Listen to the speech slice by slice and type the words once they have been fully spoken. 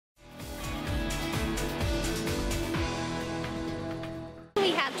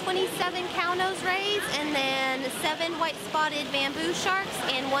27 cownose rays, and then 7 white-spotted bamboo sharks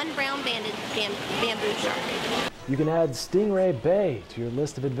and 1 brown-banded bamboo shark. You can add Stingray Bay to your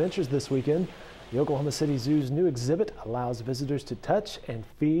list of adventures this weekend. The Oklahoma City Zoo's new exhibit allows visitors to touch and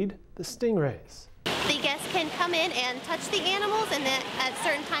feed the stingrays. The guests can come in and touch the animals, and then at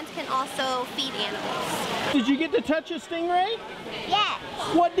certain times can also feed animals. Did you get to touch a stingray? Yes.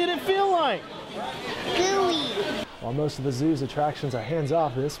 What did it feel like? Gooey. While most of the zoo's attractions are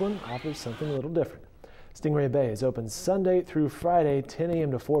hands-off, this one offers something a little different. Stingray Bay is open Sunday through Friday, 10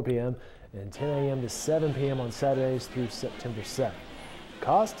 a.m. to 4 p.m. and 10 a.m. to 7 p.m. on Saturdays through September 7th.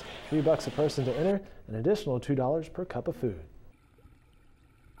 Cost, $3 a person to enter, an additional $2 per cup of food.